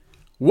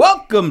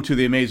Welcome to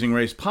the Amazing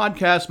Race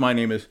podcast. My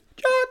name is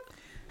John.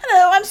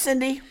 Hello, I'm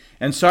Cyndi.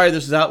 And sorry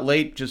this is out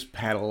late. Just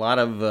had a lot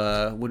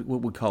of, what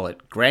we call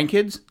it,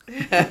 grandkids?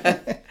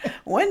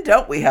 When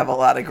don't we have a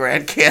lot of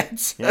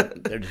grandkids? Yeah,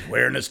 they're just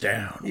wearing us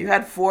down. You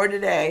had 4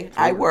 today.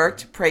 I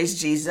worked.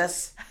 Praise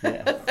Jesus.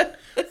 Yeah.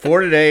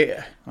 4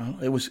 today. Well,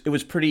 it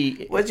was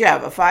pretty. What'd you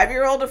have? A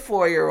 5-year-old, a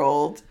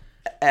 4-year-old,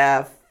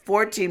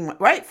 14,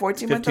 right?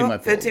 14-month-old,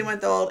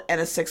 15-month-old,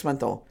 and a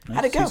 6-month-old.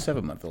 How'd it go? He's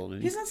 7-month-old.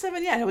 He's not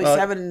 7 yet. He'll be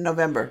 7 in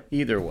November.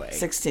 Either way.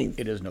 16th.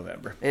 It is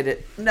November.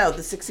 No,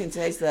 the 16th.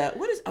 Today's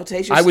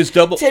today's I was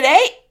double. Today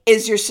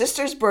is your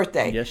sister's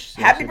birthday. Yes.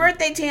 Happy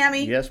birthday,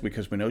 Tammy. Yes,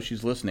 because we know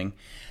she's listening.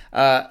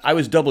 I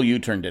was double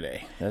U-turn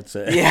today. That's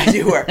it. Yeah,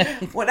 you were.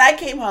 When I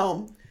came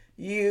home,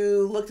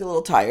 you looked a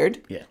little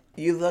tired. Yeah.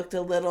 You looked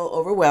a little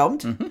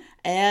overwhelmed. Mm-hmm.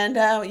 And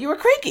you were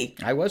cranky.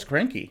 I was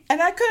cranky.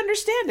 And I could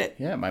understand it.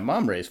 Yeah, my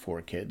mom raised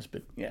 4 kids,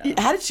 but yeah.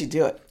 How did she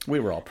do it? We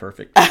were all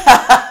perfect.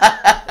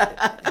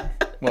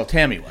 Well,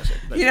 Tammy wasn't.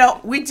 But. You know,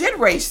 we did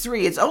raise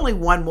 3. It's only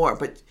 1 more,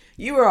 but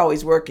you were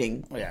always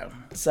working. Yeah.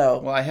 So.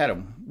 Well, I had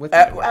them with me.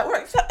 At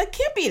work. So it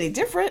can't be any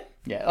different.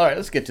 Yeah. All right,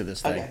 let's get to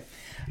this thing.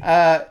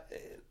 Okay.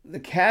 The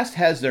cast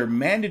has their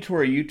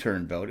mandatory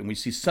U-turn vote, and we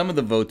see some of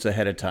the votes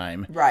ahead of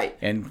time. Right.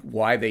 And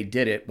why they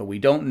did it, but we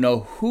don't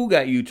know who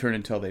got U-turn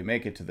until they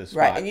make it to this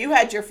spot. Right. And you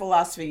had your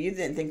philosophy. You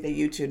didn't think that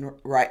you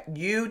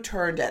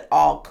turned at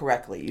all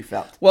correctly, you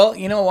felt. Well,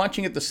 you know,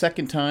 watching it the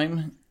second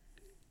time,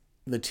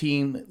 the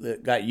team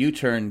that got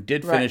U-turn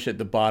did finish at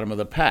the bottom of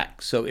the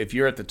pack. So if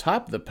you're at the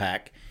top of the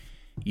pack,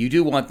 you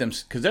do want them,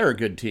 because they're a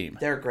good team.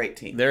 They're a great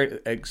team.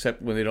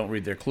 Except when they don't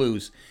read their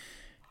clues.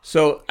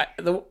 So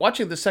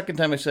watching it the second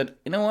time, I said,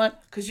 you know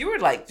what? Because you were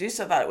like, you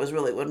still thought it was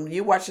really, when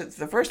you watched it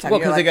the first time, well,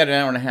 because they got an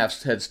hour and a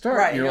half head start.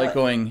 Right, you're like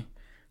going,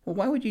 well,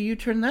 why would you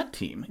U-turn that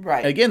team?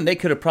 Right. Again, they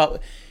could have probably,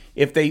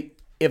 if they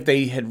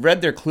had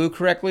read their clue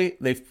correctly,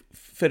 they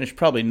finished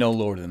probably no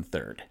lower than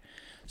 3rd.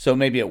 So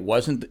maybe it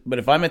wasn't. But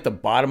if I'm at the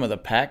bottom of the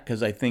pack,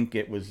 because I think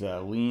it was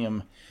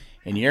Liam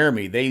and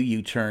Jeremy, they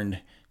U-turned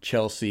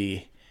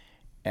Chelsea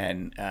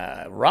and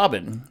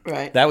Robin.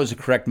 Right. That was a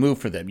correct move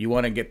for them. You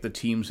want to get the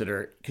teams that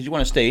are, because you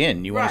want to stay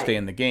in. You want to stay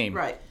in the game.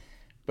 Right.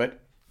 But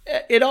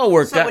it all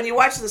worked out. So when you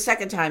watched it the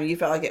second time, you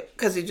felt like it,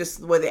 because it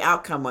just, what the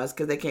outcome was,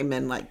 because they came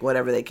in like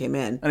whatever they came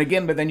in. And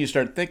again, but then you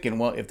start thinking,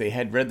 well, if they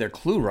had read their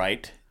clue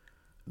right,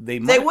 they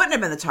wouldn't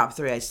have been the top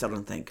 3, I still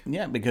don't think.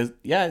 Yeah, because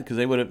they had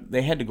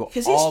to go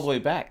all the way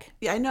back.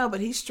 Yeah, I know, but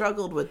he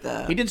struggled with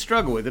He did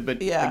struggle with it, but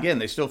again,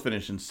 they still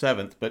finished in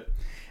 7th. But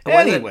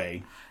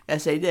anyway.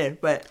 Yes, they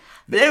did. But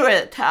they were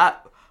at the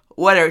top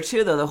 1 or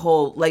 2, though, the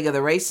whole leg of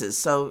the races.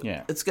 So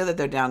it's good that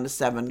they're down to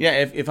 7. Yeah,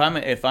 if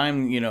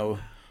I'm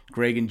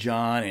Greg and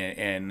John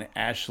and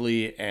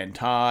Ashley and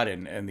Todd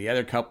and the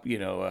other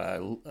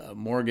couple,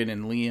 Morgan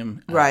and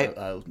Liam,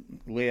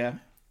 Leah.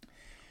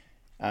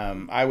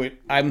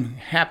 I'm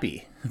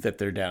happy that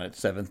they're down at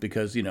 7th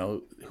because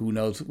who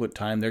knows what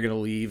time they're going to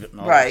leave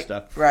and all that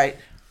stuff. Right.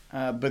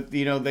 But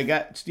they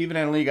got Stephen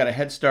and Lee got a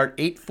head start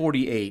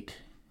 8:48,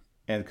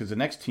 and because the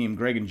next team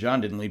Greg and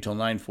John didn't leave till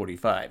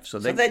 9:45, so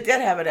they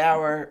did have an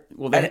hour.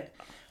 Well,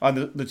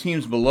 on the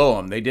teams below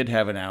them, they did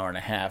have an hour and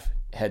a half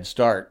head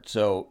start.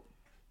 So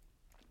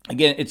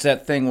again, it's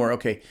that thing where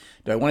do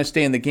I want to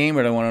stay in the game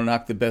or do I want to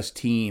knock the best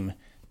team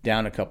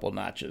down a couple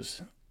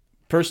notches?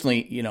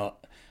 Personally,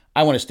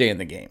 I want to stay in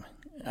the game.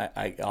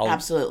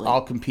 Absolutely.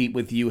 I'll compete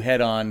with you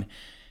head on,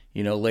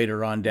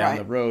 later on down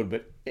the road.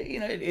 But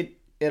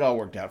it all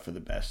worked out for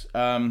the best.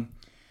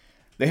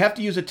 They have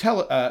to use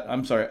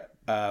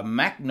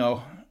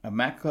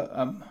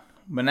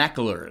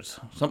monoculars,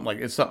 something like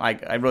it's.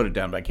 I wrote it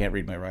down, but I can't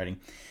read my writing.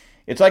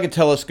 It's like a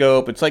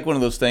telescope. It's like one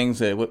of those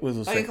things. What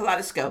was a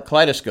kaleidoscope.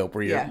 Kaleidoscope,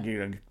 where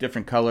you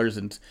different colors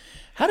and.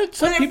 How did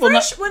some people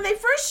when they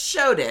first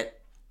showed it,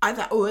 I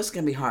thought, oh, it's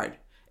gonna be hard.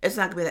 It's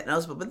not going to be that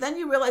noticeable. But then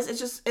you realize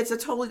it's a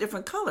totally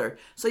different color.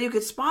 So you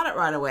could spot it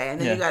right away.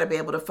 And then you got to be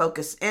able to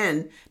focus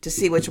in to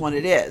see which one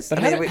it is. But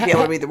be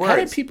able to read the words. How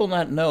did people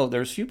not know?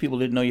 There's a few people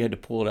who didn't know you had to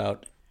pull it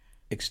out,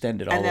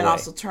 extend it all the way. And then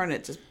also turn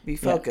it to be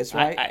focused,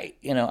 right? I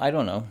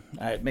don't know.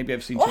 Maybe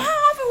I've seen. Well, how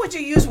often would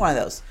you use one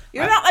of those?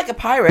 You're not like a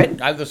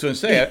pirate. I was going to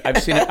say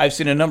I've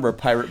seen a number of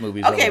pirate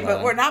movies. Okay,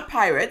 but we're not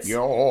pirates.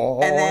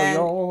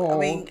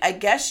 I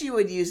guess you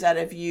would use that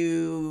if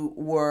you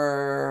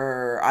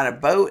were on a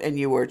boat and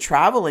you were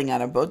traveling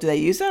on a boat. Do they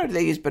use that, or do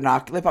they use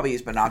binoculars? They probably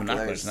use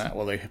binoculars.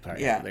 Well, they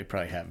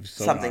probably have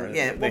something.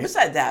 Yeah. Well,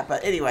 besides that,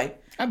 but anyway.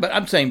 But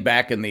I'm saying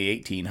back in the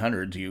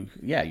 1800s, you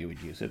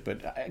would use it.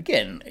 But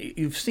again,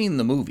 you've seen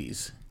the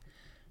movies,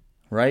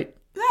 right?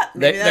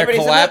 They're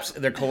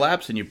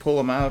collapsed, and you pull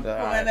them out.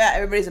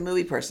 Everybody's a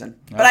movie person.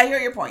 But I hear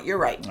your point. You're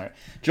right. All right.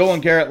 Joel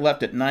and Garrett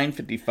left at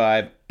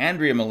 9:55.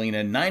 Andrea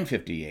Molina,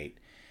 9:58.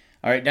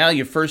 All right, now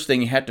your first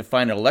thing, you had to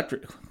find an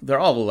electric. They're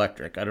all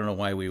electric. I don't know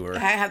why we were.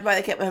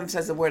 They kept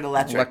emphasizing the word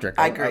electric.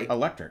 I agree.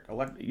 Electric.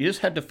 You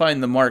just had to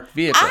find the marked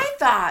vehicle.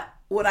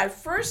 What I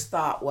first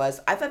thought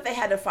was, I thought they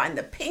had to find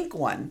the pink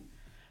one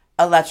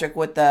electric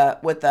with the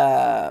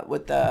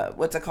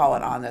what's it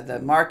called on there, the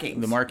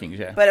markings. The markings,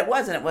 yeah. But it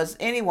wasn't. It was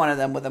any one of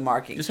them with the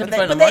markings. Just had But to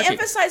they, find the but they marking.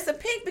 emphasized the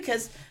pink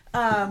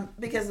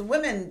because the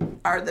women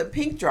are the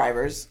pink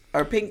drivers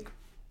or pink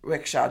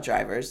rickshaw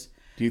drivers.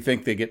 Do you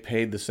think they get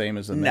paid the same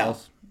as the No.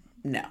 males?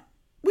 No,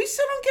 we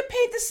still don't get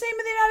paid the same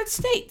in the United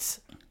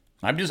States.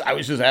 I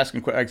was just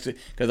asking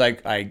because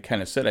I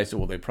kind of said, I said,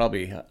 well, they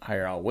probably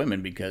hire all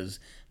women because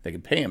they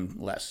can pay them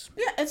less.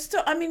 Yeah, it's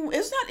still. I mean,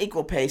 it's not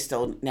equal pay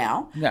still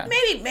now. Yeah.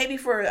 Maybe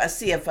for a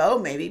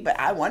CFO, maybe, but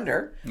I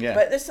wonder. Yeah.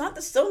 But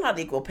it's still not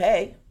equal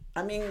pay.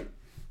 I mean,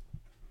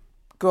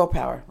 girl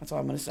power. That's all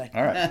I'm going to say.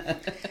 All right.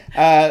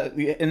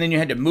 And then you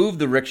had to move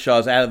the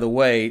rickshaws out of the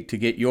way to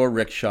get your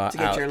rickshaw To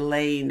get out. your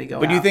lane to go.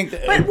 But do you out. think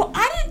that- But well,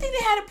 I didn't think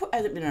they had to put.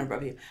 I didn't mean to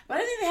interrupt you, but I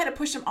didn't think they had to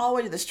push them all the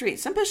way to the street.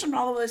 Some pushed them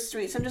all the way to the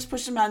street. Some just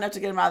pushed them out enough to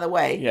get them out of the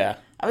way. Yeah.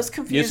 I was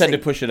confused. You just had to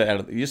push it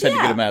out. You just had to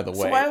get them out of the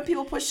way. So why were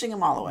people pushing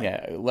them all the way?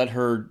 Yeah, let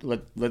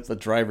the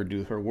driver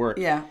do her work.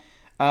 Yeah.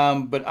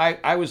 But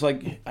I was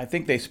like, I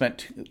think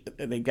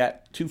they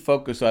got too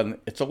focused on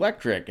it's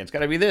electric. It's got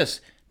to be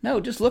this. No,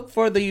 just look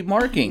for the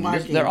marking.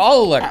 Markings. They're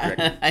all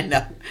electric. I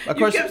know. Of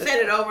course- you kept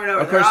saying it over and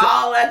over. of course- They're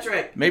all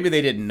electric. Maybe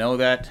they didn't know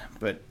that,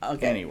 but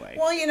Okay. anyway.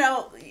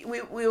 Well,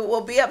 we will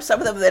be up some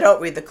of them that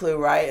don't read the clue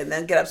right, and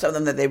then get up some of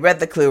them that they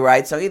read the clue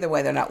right. So either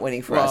way, they're not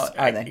winning for us,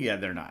 are they? Yeah,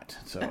 they're not.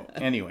 So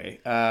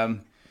anyway, Todd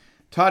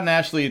and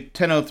Ashley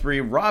 10:03,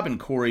 Rob and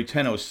Corey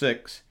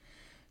 10:06.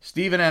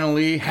 Steve and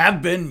Annalee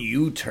have been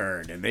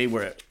U-turned, and they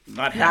were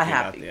not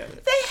happy about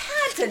that. They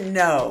had to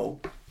know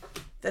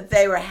that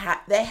they were.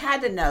 They had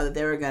to know that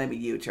they were going to be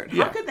U-turned.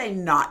 Yeah. How could they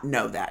not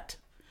know that?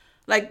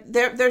 Like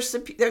there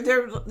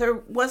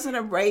wasn't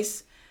a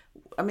race.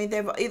 I mean,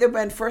 they've either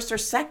been first or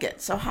second.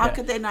 So how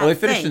could they not? Well, they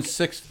finished think? in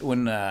sixth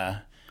when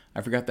I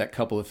forgot that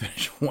couple that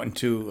finished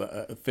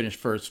 1-2, finished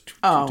first two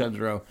Oh. times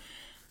in a row.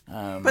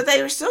 But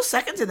they were still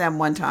second to them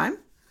one time,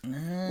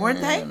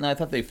 weren't they? No, I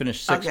thought they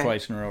finished sixth Okay.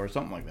 twice in a row or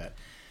something like that.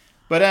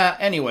 But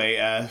anyway,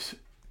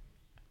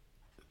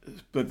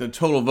 but the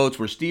total votes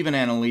were Steve and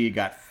Annalee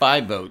got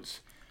 5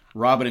 votes.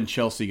 Robin and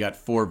Chelsea got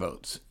 4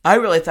 votes. I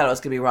really thought it was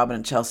going to be Robin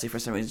and Chelsea for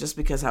some reason, just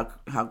because how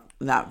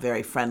not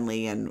very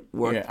friendly and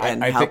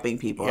helping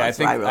people. Yeah, That's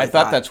what I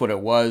thought that's what it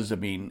was. I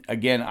mean,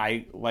 again,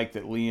 I like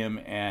that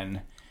Liam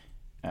and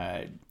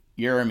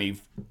Jeremy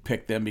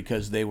picked them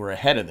because they were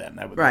ahead of them.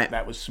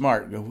 That was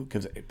smart,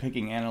 because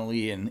picking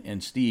Annalee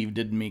and Steve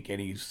didn't make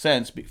any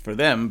sense for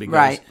them because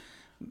Right.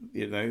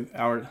 They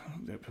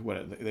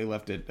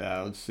left it.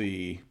 Let's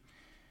see.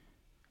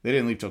 They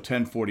didn't leave till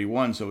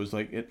 10:41, so it was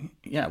like it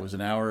was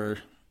an hour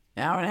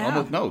and a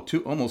half.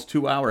 almost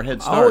 2 hour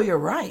head start. Oh, you're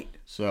right.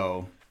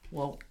 So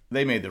Well,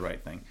 they made the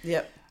right thing.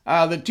 yep.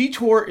 The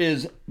detour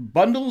is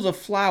bundles of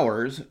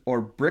flowers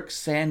or brick,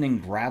 sand,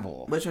 and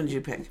gravel. Which one did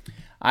you pick?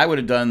 I would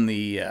have done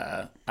the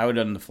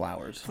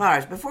flowers.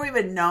 Flowers. Before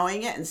even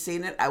knowing it and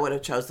seeing it, I would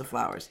have chose the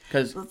flowers.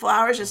 'Cause- the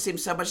flowers just seem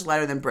so much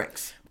lighter than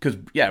bricks.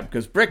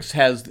 Because bricks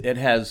has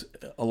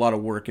a lot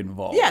of work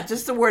involved. Yeah,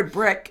 just the word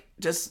brick,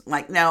 just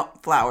like, no,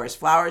 flowers.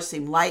 Flowers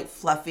seem light,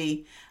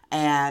 fluffy,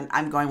 and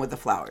I'm going with the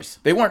flowers.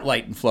 They weren't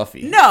light and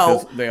fluffy.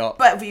 No, 'cause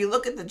but if you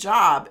look at the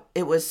job,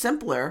 it was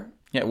simpler.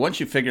 Yeah,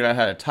 once you figured out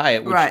how to tie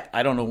it, which Right.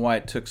 I don't know why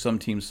it took some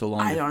teams so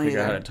long I to don't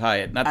figure out either. how to tie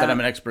it. Not that I'm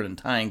an expert in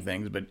tying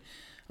things, but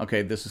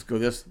okay, this,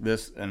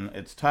 and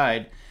it's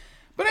tied.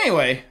 But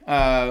anyway,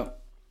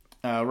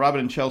 Robin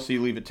and Chelsea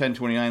leave at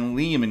 10:29.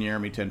 Liam and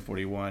Jeremy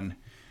 10:41.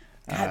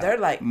 God, they're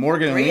like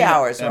Morgan 3 and Lena,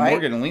 hours, right?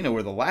 Morgan and Lena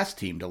were the last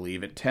team to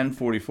leave at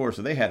 10:44,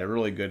 so they had a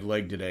really good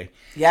leg today.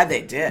 Yeah,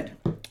 they did.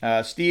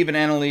 Steve and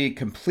Annalee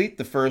complete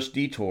the first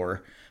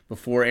detour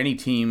before any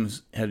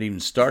teams had even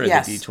started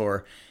Yes. the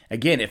detour.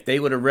 Again, if they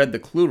would have read the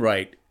clue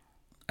right,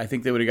 I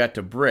think they would have got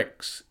to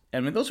bricks. I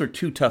mean, those were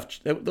two tough.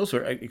 Those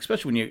are,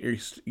 especially when you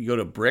go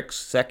to bricks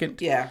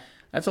second. Yeah,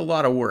 That's a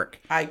lot of work.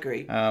 I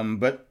agree.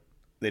 But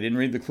they didn't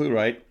read the clue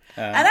right.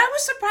 And I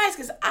was surprised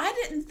because I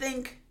didn't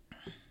think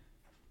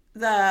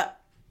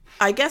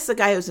I guess the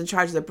guy who's in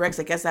charge of the bricks,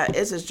 I guess that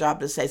is his job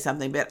to say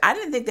something, but I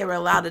didn't think they were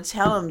allowed to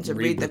tell him to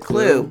read the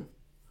clue.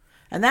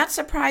 And that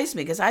surprised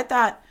me because I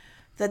thought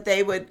that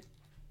they would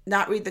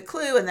not read the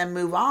clue and then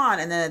move on.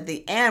 And then at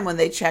the end, when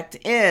they checked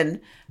in,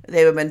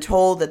 they would have been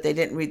told that they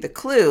didn't read the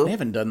clue. They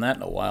haven't done that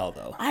in a while,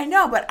 though. I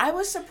know, but I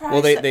was surprised.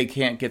 Well, they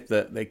can't get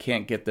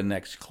the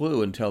next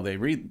clue until they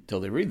read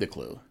the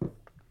clue.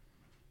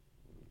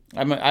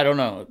 I mean, I don't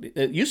know.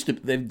 It used to.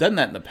 They've done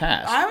that in the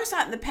past. I always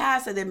thought in the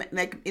past that they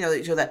make,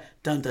 they show that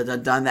dun dun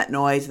dun dun, that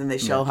noise, and they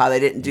show how they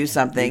didn't do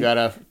something. You got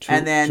a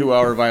and then 2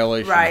 hour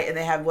violation, right? And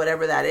they have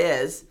whatever that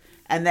is,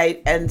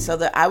 and so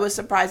I was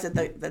surprised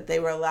that they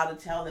were allowed to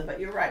tell them.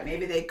 But you're right.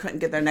 Maybe they couldn't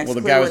get their next. Well,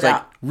 the clue guy was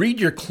without... like, "Read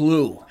your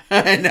clue."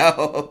 I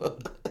know.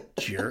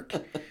 Jerk.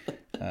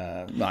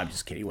 No, I'm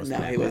just kidding. He wasn't.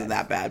 No, that he bad. wasn't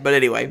that bad. But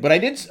anyway. But I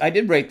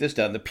did write this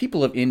down. The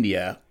people of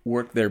India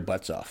work their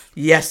butts off.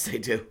 Yes, they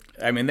do.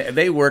 I mean,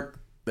 they work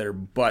their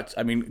butts.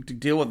 I mean, to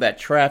deal with that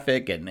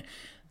traffic and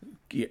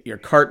your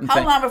cart and How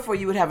thing. long before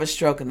you would have a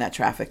stroke in that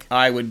traffic?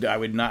 I would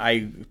not.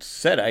 I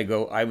said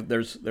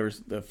there's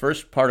the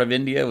first part of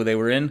India where they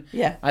were in.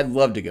 Yeah. I'd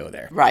love to go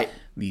there. Right.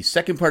 The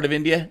second part of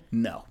India,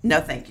 no.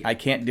 No, thank you. I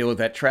can't deal with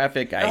that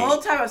traffic. The whole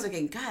time I was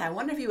thinking, God, I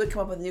wonder if you would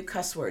come up with new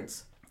cuss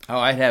words. Oh,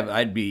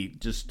 I'd be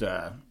just,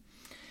 yeah,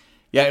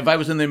 if I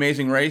was in The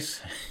Amazing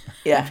Race,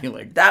 Yeah. I'd be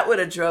like, that would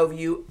have drove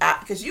you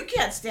out, because you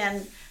can't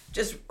stand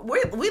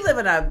we live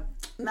in a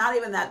not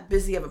even that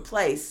busy of a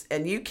place,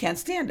 and you can't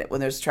stand it when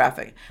there's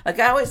traffic. Like,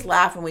 I always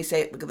laugh when we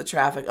say, look at the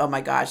traffic, oh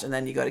my gosh, and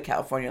then you go to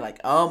California, you're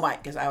like, oh my,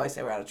 because I always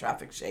say we're out of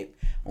traffic shape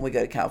when we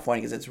go to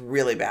California because it's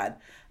really bad.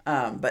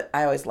 But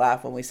I always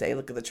laugh when we say,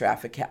 look at the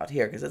traffic out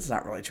here, because it's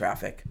not really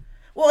traffic.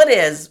 Well, it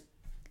is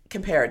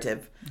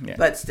comparative,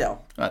 but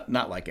still.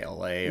 Not like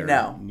L.A.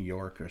 or New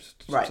York or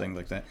something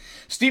like that.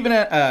 Stephen,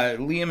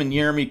 Liam, and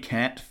Jeremy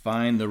can't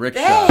find the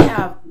rickshaw. They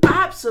have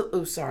absolutely...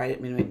 Oh, sorry, I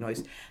didn't mean to make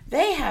noise.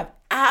 They have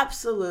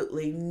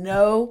absolutely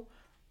no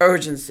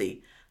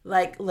urgency.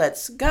 Like,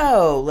 let's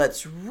go,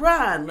 let's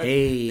run.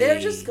 They're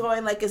just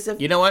going like as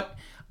if... You know what?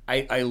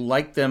 I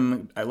like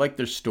them. I like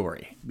their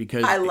story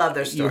because I love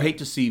their story. You hate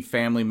to see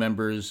family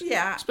members,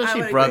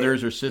 especially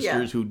brothers or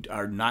sisters who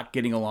are not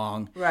getting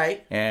along,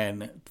 right?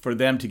 And for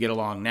them to get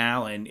along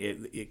now,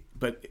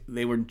 but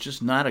they were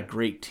just not a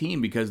great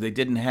team because they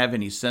didn't have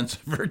any sense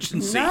of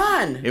urgency.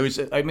 None. It was.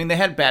 I mean, they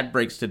had bad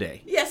breaks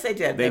today. Yes, they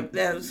did.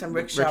 They had some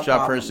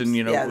rickshaw person,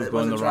 was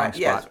going the wrong spot.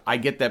 Yes. I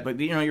get that, but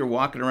you're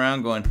walking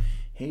around going,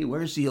 hey,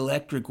 where's the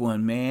electric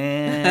one,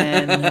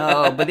 man?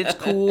 No, but it's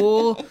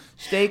cool.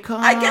 Stay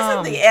calm. I guess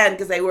at the end,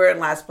 because they were in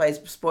last place,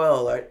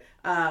 spoiler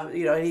alert,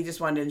 and he just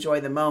wanted to enjoy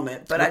the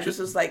moment. But I just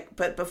was like,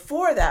 but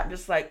before that, I'm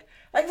just like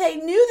they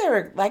knew they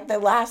were like they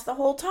last the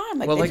whole time.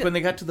 When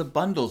they got to the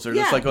bundles, they're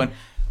just like going,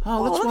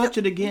 oh, let's watch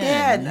it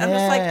again. And I'm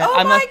just like,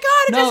 oh my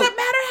God, it doesn't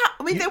matter how.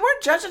 I mean, they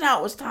weren't judging how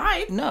it was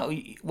timed. No,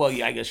 well,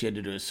 I guess you had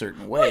to do it a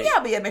certain way. Well, yeah,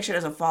 but you had to make sure it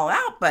doesn't fall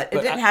out. But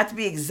it didn't have to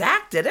be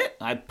exact, did it?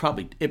 It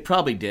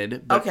probably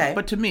did. But, okay.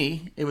 But to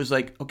me, it was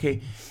like,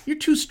 okay, you're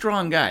two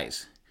strong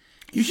guys.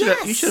 You should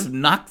have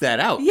knocked that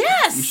out.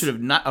 Yes. You should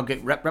have not. Okay,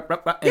 rep,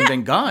 and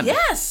then gone.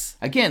 Yes.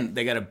 Again,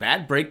 they got a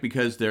bad break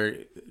because their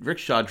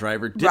rickshaw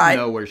driver didn't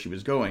know where she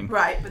was going.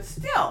 Right, but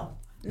still,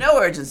 no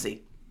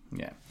urgency.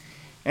 Yeah.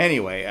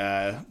 Anyway,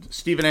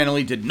 Steve and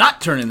Annalie did not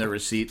turn in their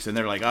receipts, and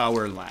they're like, "Oh,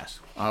 we're in last.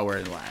 Oh, we're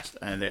in last."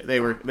 And they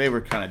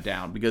were kind of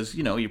down because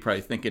you're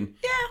probably thinking,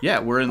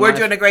 "Yeah, we're in. We're last.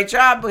 doing a great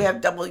job. We have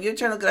double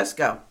U-turn. Look at us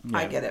go." Yeah,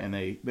 I get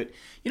it. But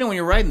when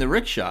you're riding the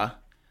rickshaw,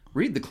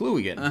 read the clue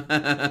again,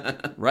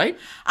 right?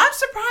 I'm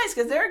surprised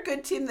because they're a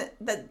good team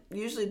that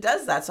usually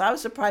does that. So I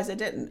was surprised they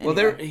didn't.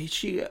 Anyway.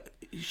 Well,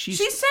 she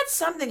said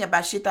something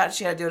about she thought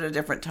she had to do it at a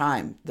different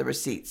time. The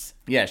receipts.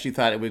 Yeah, she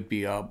thought it would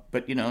be.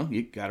 But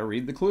you got to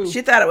read the clue.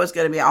 She thought it was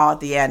going to be all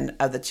at the end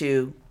of the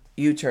two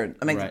U-turn.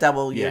 I mean, the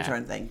double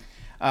U-turn thing.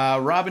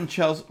 Robin and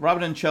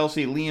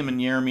Chelsea, Liam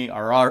and Jeremy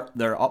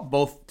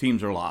both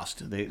teams are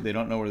lost. They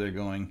don't know where they're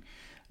going.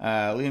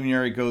 Liam and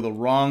Jeremy go the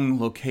wrong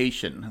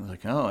location. I was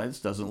like, oh,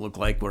 this doesn't look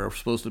like where we're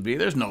supposed to be.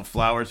 There's no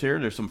flowers here.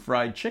 There's some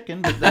fried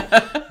chicken,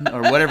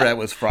 or whatever that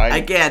was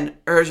fried. Again,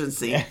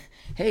 urgency. Yeah.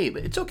 Hey,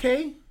 but it's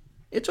okay.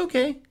 It's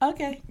okay.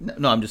 Okay.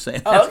 No, I'm just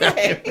saying.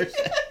 Okay.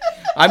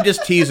 I'm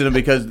just teasing them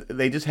because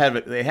they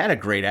had a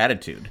great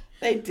attitude.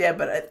 They did,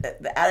 but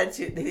the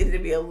attitude, they needed to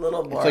be a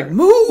little more... It's like,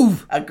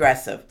 move!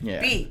 Aggressive. Yeah.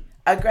 Be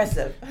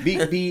aggressive.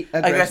 Be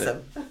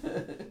aggressive.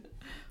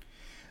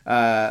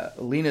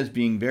 Lena's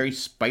being very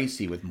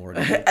spicy with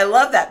Morty. I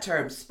love that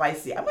term,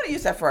 spicy. I'm going to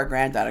use that for our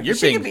granddaughter.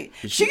 She can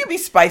be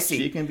spicy.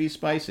 She can be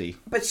spicy.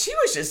 But she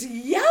was just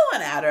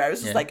yelling at her. I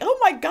was just like, oh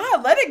my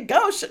God, let it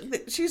go.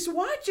 She's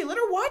watching. Let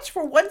her watch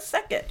for 1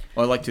 second.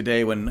 Well, like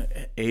today when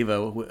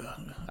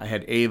I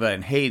had Ava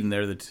and Hayden.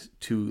 They're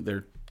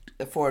the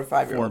 4 and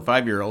 5 year olds. 4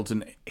 and 5-year-olds,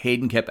 and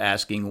Hayden kept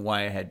asking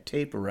why I had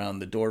tape around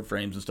the door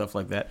frames and stuff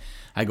like that.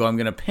 I go, I'm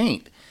going to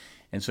paint.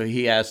 And so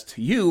he asked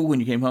you when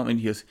you came home, and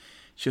he goes...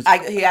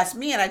 he asked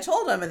me, and I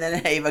told him, and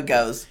then Ava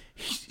goes...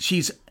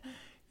 He's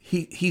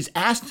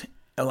asked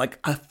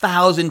like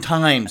 1,000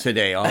 times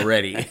today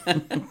already.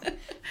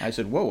 I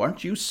said, whoa,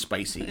 aren't you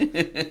spicy?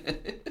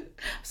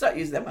 Start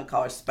using them. I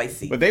call her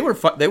spicy. But they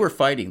were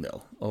fighting,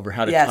 though, over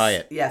how to tie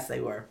it. Yes,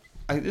 they were.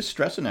 I'm just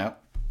stressing out.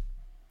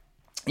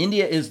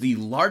 India is the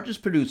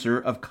largest producer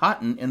of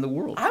cotton in the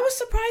world. I was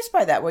surprised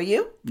by that. Were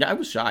you? Yeah, I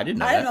was shocked. I didn't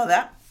know that. I didn't know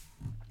that.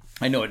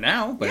 I know it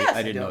now, but yes,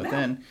 I didn't know it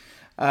then.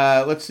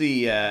 Let's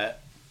see.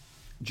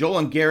 Joel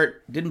and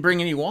Garrett didn't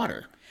bring any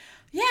water.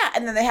 Yeah,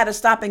 and then they had to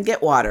stop and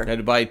get water. They had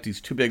to buy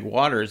these 2 big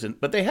waters,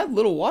 but they had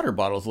little water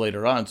bottles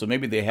later on, so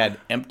maybe they had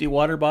empty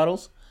water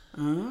bottles.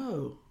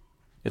 Oh.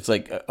 It's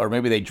like, or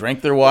maybe they drank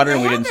their water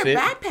and we didn't see it. They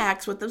had their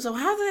backpacks with them, so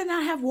how do they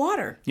not have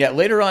water? Yeah,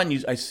 later on,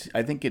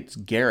 I think it's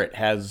Garrett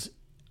has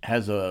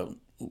a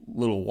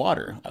little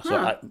water.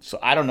 So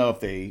I don't know if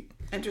they...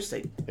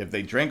 Interesting. If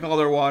they drank all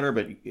their water,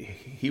 but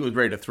he was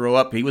ready to throw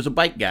up. He was a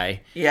bike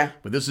guy. Yeah.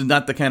 But this is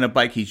not the kind of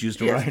bike he's used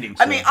to riding.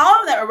 I mean, all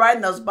of them that were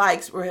riding those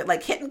bikes were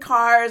like hitting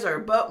cars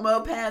or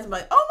mopeds. I'm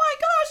like, oh my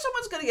gosh,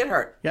 someone's going to get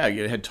hurt. Yeah,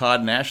 you had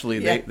Todd and Ashley.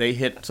 Yeah. They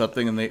hit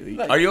something and they,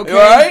 are you okay? You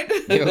all right?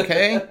 You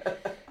okay?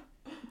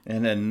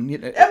 And then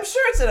I'm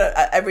sure it's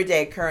an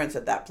everyday occurrence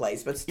at that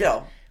place, but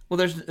still. Well,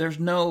 there's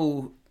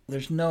no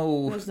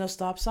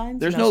stop signs.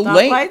 There's no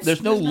lane.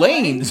 There's no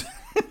lanes.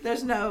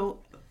 There's no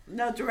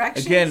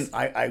directions. Again,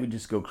 I would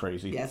just go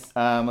crazy. Yes.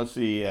 Let's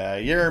see.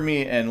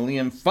 Jeremy and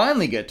Liam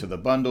finally get to the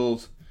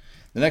bundles.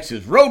 The next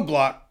is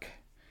Roadblock.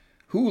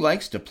 Who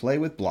likes to play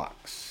with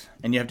blocks?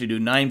 And you have to do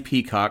 9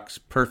 peacocks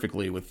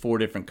perfectly with 4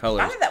 different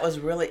colors. I think that was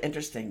really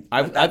interesting.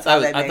 I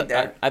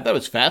thought it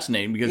was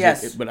fascinating because,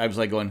 yes. But I was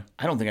like going,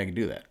 I don't think I could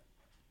do that.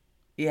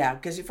 Yeah,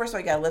 because first of all,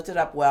 you got to lift it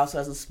up well so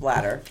it doesn't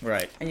splatter.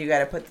 Right. And you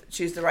got to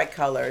choose the right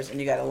colors, and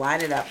you got to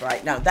line it up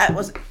right. No,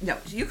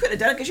 you could have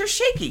done it because you're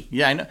shaky.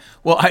 Yeah, I know.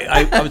 Well,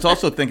 I was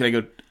also thinking, I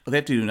go, they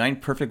have to do 9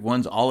 perfect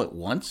ones all at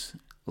once.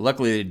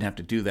 Luckily, they didn't have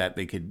to do that.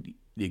 They could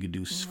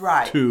do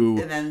right. 2,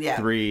 and then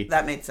 3.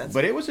 That made sense.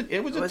 But it was a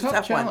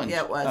tough challenge. One.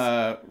 Yeah, it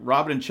was.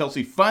 Robin and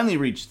Chelsea finally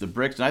reached the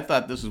bricks, and I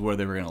thought this is where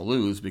they were going to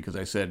lose because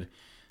I said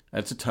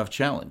that's a tough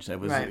challenge. That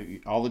was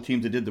right. All the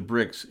teams that did the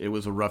bricks. It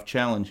was a rough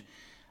challenge.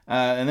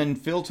 And then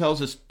Phil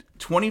tells us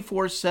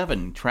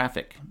 24/7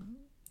 traffic,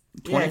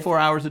 24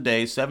 hours a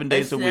day, 7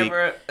 days a week.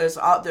 It's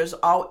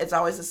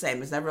always the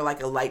same. It's never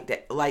like a light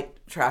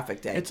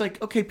traffic day. It's like,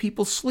 okay,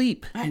 people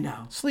sleep. I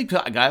know. Sleep.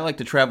 I like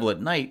to travel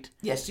at night.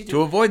 Yes, you do.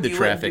 To avoid the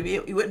traffic.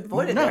 You wouldn't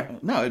avoid it there.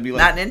 No, it'd be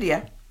like not in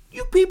India.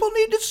 You people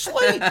need to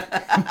sleep.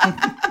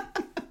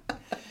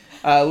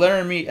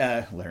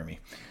 Laramie.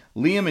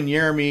 Liam and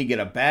Jeremy get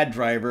a bad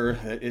driver.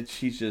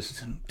 She's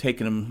just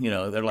taking them,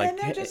 they're like... And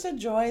they're just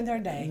enjoying their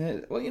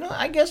day. Well,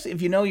 I guess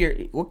if you know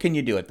what can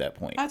you do at that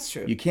point? That's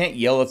true. You can't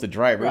yell at the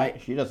driver. Right.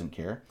 She doesn't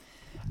care.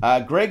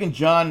 Greg and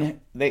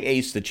John, they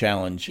aced the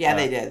challenge. Yeah,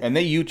 they did. And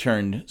they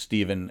U-turned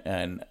Stephen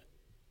and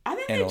I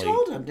think they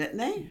told him, didn't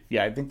they?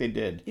 Yeah, I think they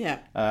did. Yeah.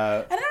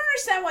 I don't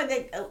understand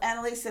why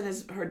Annalise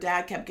and her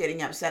dad kept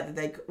getting upset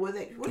that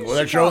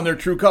they're showing their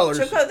true colors.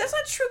 That's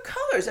not true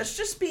colors. That's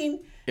just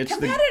being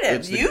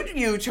competitive. You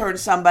U-turn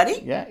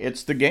somebody. Yeah,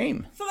 it's the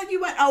game. So like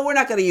you went, we're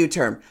not going to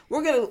U-turn.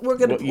 We're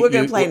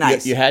gonna play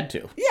nice. You had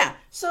to. Yeah.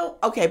 So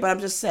okay, but I'm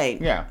just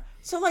saying. Yeah.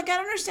 So like I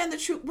don't understand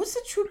what's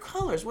the true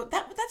colors? What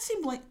that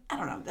seemed like, I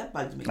don't know, that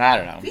bugs me. I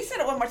don't know. If he said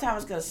it one more time, I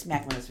was gonna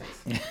smack him in his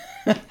face.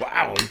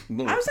 Wow.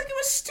 I was like, it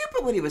was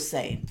stupid what he was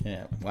saying.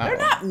 Yeah. Wow. They're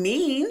not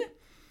mean.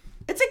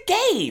 It's a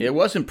game. It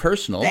wasn't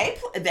personal. They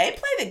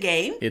play the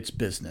game. It's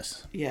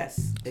business.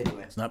 Yes.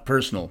 Anyway. It's not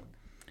personal.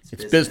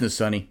 It's business,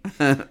 Sonny.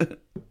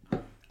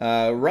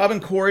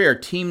 Robin Corey, our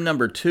team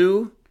number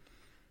 2.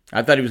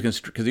 I thought he was going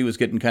to, because he was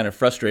getting kind of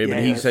frustrated,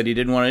 but he said he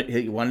didn't want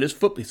it. He wanted his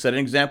foot. He set an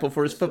example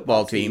for his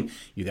football team.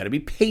 You got to be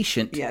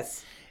patient.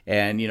 Yes.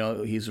 And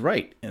he's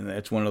right, and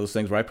that's one of those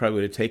things where I probably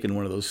would have taken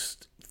one of those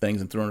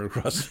things and thrown it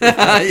across.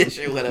 Yes,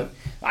 you would have.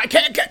 I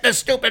can't get this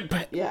stupid.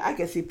 Yeah, I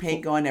can see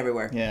paint going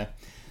everywhere. Yeah.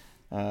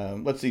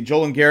 Let's see.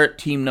 Joel and Garrett,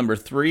 team number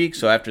 3.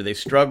 So after they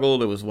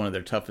struggled, it was one of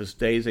their toughest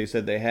days. They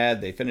said they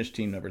had. They finished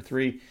team number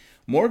 3.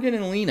 Morgan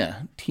and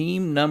Lena,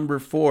 team number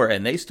 4,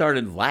 and they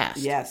started last.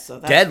 Yes, so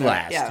that's dead good.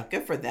 last. Yeah,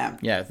 good for them.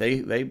 Yeah,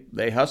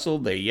 they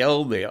hustled, they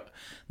yelled,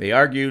 they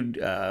argued.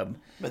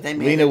 But they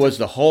made Lena was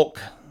the Hulk.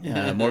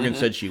 Morgan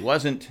said she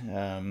wasn't.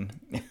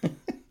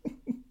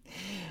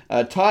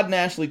 Todd and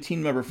Ashley,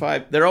 team number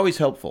 5. They're always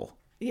helpful.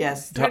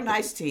 Yes, they're a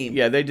nice team.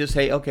 Yeah, they just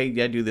say, okay,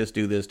 yeah, do this.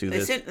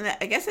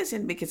 I guess they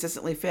seem to be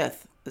consistently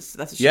 5th. That's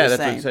what she was saying.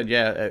 What she said.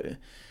 Yeah,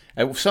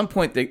 at some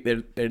point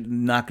they're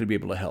not going to be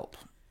able to help.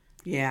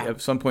 Yeah. At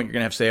some point, you're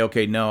going to have to say,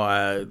 okay,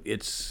 no,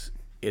 it's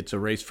a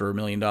race for $1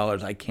 million.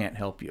 I can't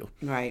help you.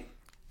 Right.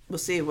 We'll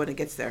see when it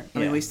gets there. I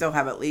mean, we still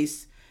have at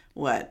least,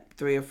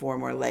 3 or 4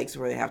 more legs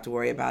where they have to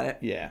worry about it.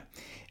 Yeah.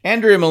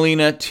 Andrea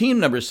Molina,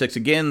 team number 6.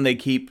 Again, they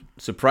keep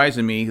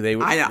surprising me.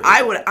 I know.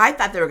 I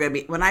thought they were going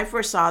to be, when I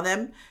first saw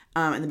them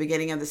in the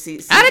beginning of the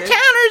season. Out of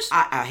towners!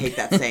 I hate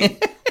that saying.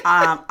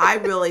 I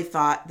really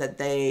thought that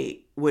they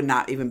would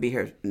not even be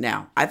here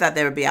now. I thought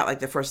they would be out like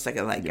the first,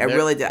 second leg. I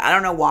really did. I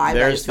don't know why.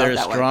 They're a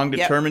strong,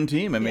 determined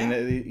team. I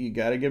mean, you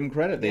got to give them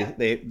credit.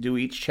 They do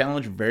each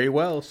challenge very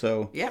well.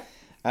 So,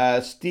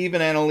 Steve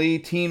and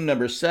Annalee, team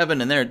number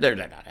 7, and they're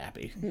not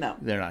happy. No,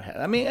 they're not happy.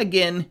 I mean,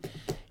 again,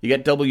 you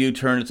got W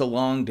turn. It's a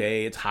long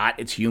day. It's hot.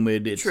 It's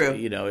humid. It's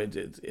true.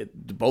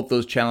 Both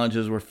those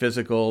challenges were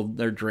physical.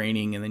 They're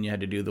draining, and then you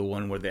had to do the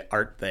one where the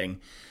art thing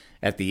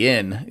at the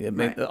end.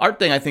 The art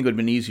thing I think would have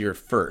been easier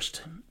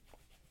first.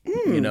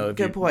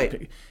 Good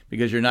point.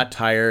 Because you're not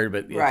tired,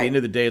 but at the end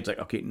of the day, it's like,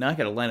 okay, now I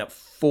got to line up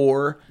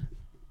 4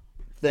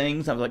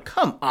 things. I was like,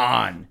 come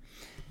on.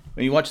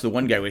 When you watch the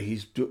one guy,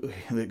 the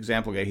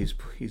example guy, he's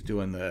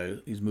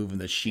moving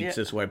the sheets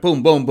this way,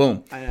 boom, boom,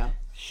 boom. I know.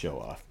 Show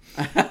off.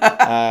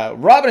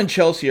 Robin and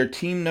Chelsea are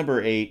team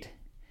number 8,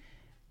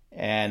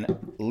 and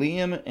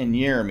Liam and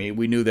Jeremy.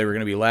 We knew they were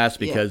going to be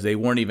last because they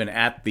weren't even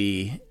at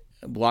the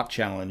block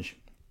challenge.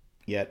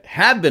 yet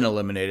have been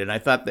eliminated. I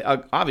thought they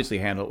obviously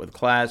handled it with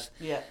class.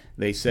 Yeah.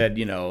 They said,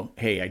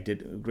 hey, I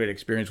did a great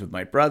experience with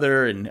my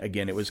brother. And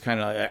again, it was kind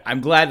of, I'm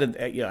glad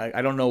that,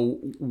 I don't know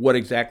what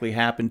exactly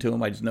happened to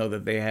him. I just know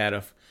that they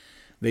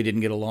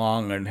didn't get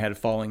along and had a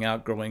falling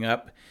out growing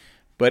up.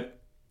 But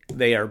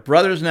they are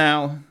brothers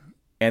now.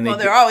 And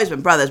they've always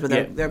been brothers, but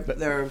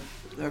they're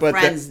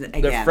friends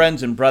again. They're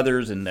friends and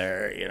brothers, and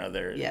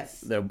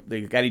yes.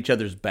 They got each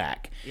other's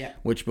back. Yeah.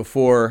 Which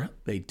before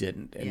they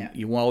didn't. And yeah.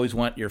 you always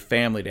want your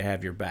family to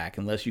have your back,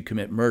 unless you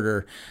commit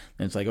murder.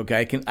 And it's like,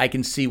 okay, I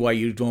can see why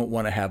you don't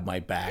want to have my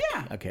back.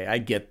 Yeah. Okay, I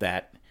get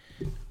that.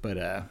 But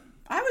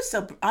I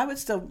would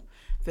still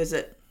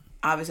visit.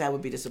 Obviously, I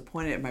would be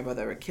disappointed if my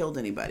brother ever killed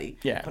anybody.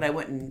 Yeah. But I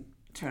wouldn't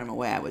turn him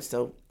away. I would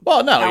still.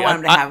 Well, no, I want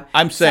him to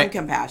have some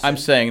compassion. I'm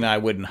saying I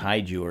wouldn't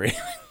hide you or anything.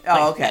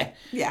 Oh, okay.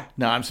 Yeah.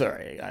 No, I'm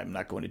sorry. I'm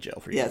not going to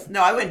jail for you. Yes.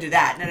 No, I wouldn't do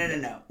that.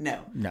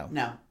 No.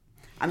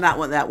 I'm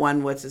not that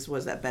one. What's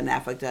that Ben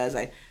Affleck does?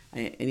 I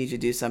need you to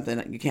do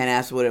something. You can't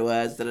ask what it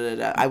was. Da, da, da,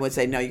 da. I would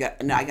say no. I got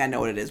to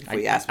know what it is before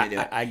you ask me to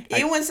do it.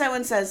 Even when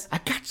someone says, I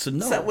got to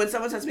know. When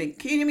someone says to me,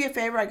 "Can you do me a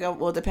favor?" I go,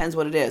 "Well, it depends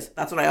what it is."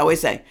 That's what I always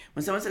say.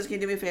 When someone says, "Can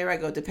you do me a favor?" I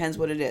go, "It depends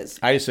what it is."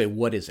 I just say,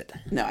 "What is it?"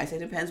 No, I say,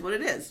 "Depends what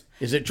it is."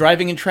 Is it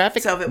driving in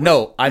traffic? So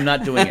no, I'm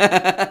not doing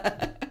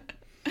it.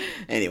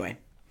 Anyway.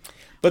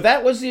 But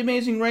that was The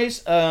Amazing Race.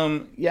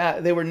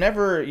 They were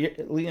never,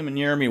 Liam and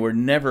Jeremy were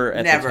never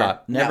at the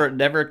top.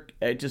 Never.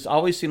 It just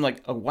always seemed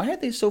like, why are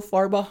they so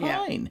far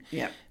behind?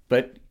 Yeah.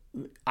 But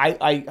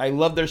I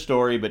love their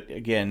story, but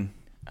again,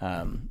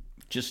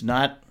 just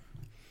not.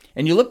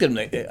 And you looked at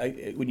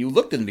them, when you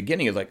looked at them in the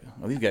beginning, it was like,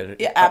 these guys,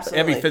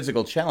 every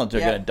physical challenge,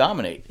 they're going to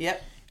dominate.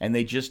 Yep. And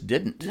they just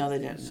didn't. No, they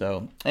didn't.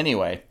 So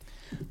anyway,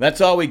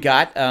 that's all we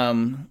got.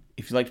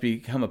 If you'd like to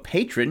become a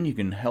patron, you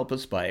can help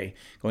us by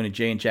going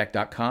to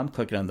jayandjack.com,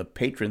 clicking on the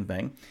patron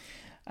thing.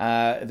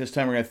 At this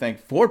time, we're going to thank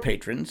 4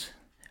 patrons.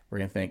 We're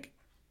going to thank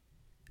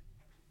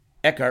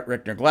Eckhart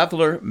Rickner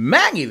Glaffler,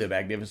 Maggie the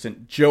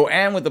Magnificent,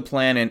 Joanne with the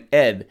Plan, and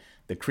Ed,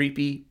 the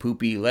creepy,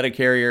 poopy letter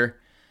carrier.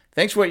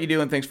 Thanks for what you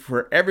do, and thanks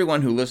for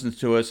everyone who listens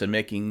to us and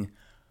making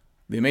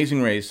The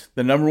Amazing Race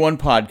the ¡1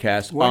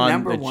 podcast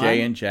on the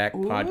Jay and Jack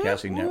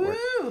Podcasting Network.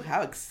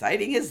 How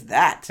exciting is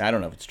that? I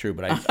don't know if it's true,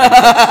 but I say it.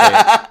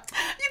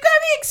 You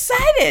got me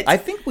excited.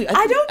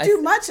 I don't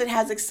do much that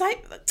has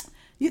excitement.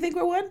 You think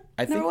we're one?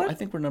 I think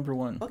we're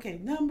 #1. Okay,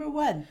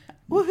 #1.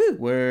 Woohoo.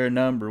 We're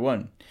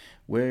 #1.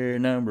 We're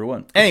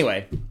 #1.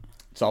 Anyway,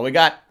 that's all we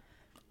got.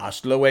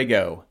 Hasta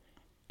luego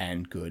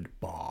and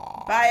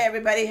goodbye. Bye,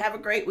 everybody. Have a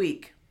great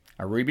week.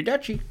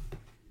 Arrivederci.